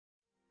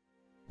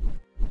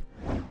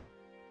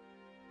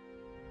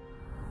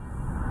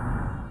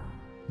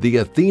The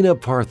Athena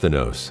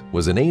Parthenos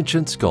was an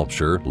ancient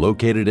sculpture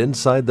located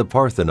inside the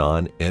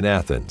Parthenon in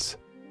Athens.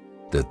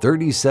 The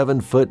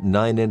 37-foot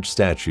 9-inch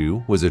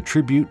statue was a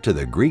tribute to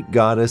the Greek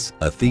goddess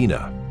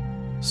Athena.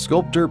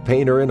 Sculptor,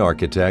 painter, and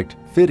architect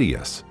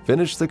Phidias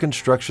finished the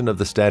construction of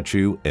the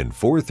statue in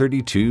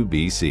 432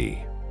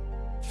 BC.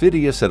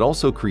 Phidias had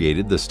also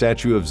created the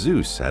statue of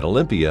Zeus at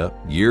Olympia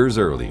years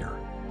earlier.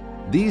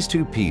 These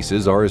two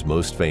pieces are his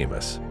most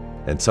famous,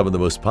 and some of the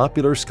most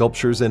popular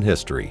sculptures in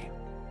history.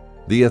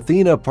 The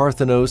Athena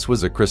Parthenos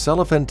was a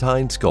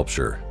chryselephantine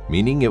sculpture,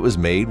 meaning it was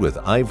made with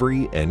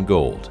ivory and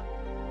gold.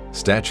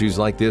 Statues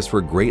like this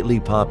were greatly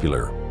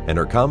popular and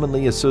are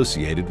commonly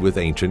associated with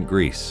ancient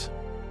Greece.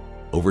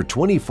 Over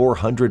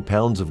 2,400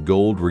 pounds of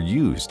gold were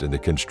used in the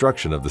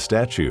construction of the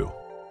statue.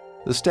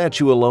 The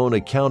statue alone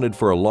accounted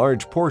for a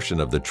large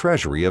portion of the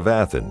treasury of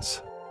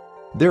Athens.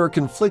 There are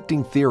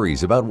conflicting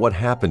theories about what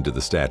happened to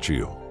the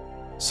statue.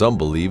 Some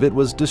believe it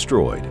was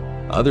destroyed,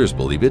 others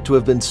believe it to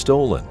have been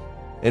stolen,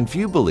 and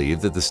few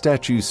believe that the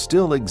statue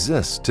still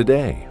exists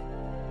today.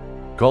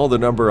 Call the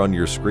number on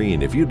your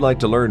screen if you'd like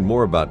to learn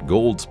more about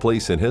gold's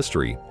place in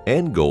history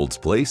and gold's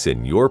place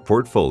in your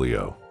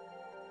portfolio.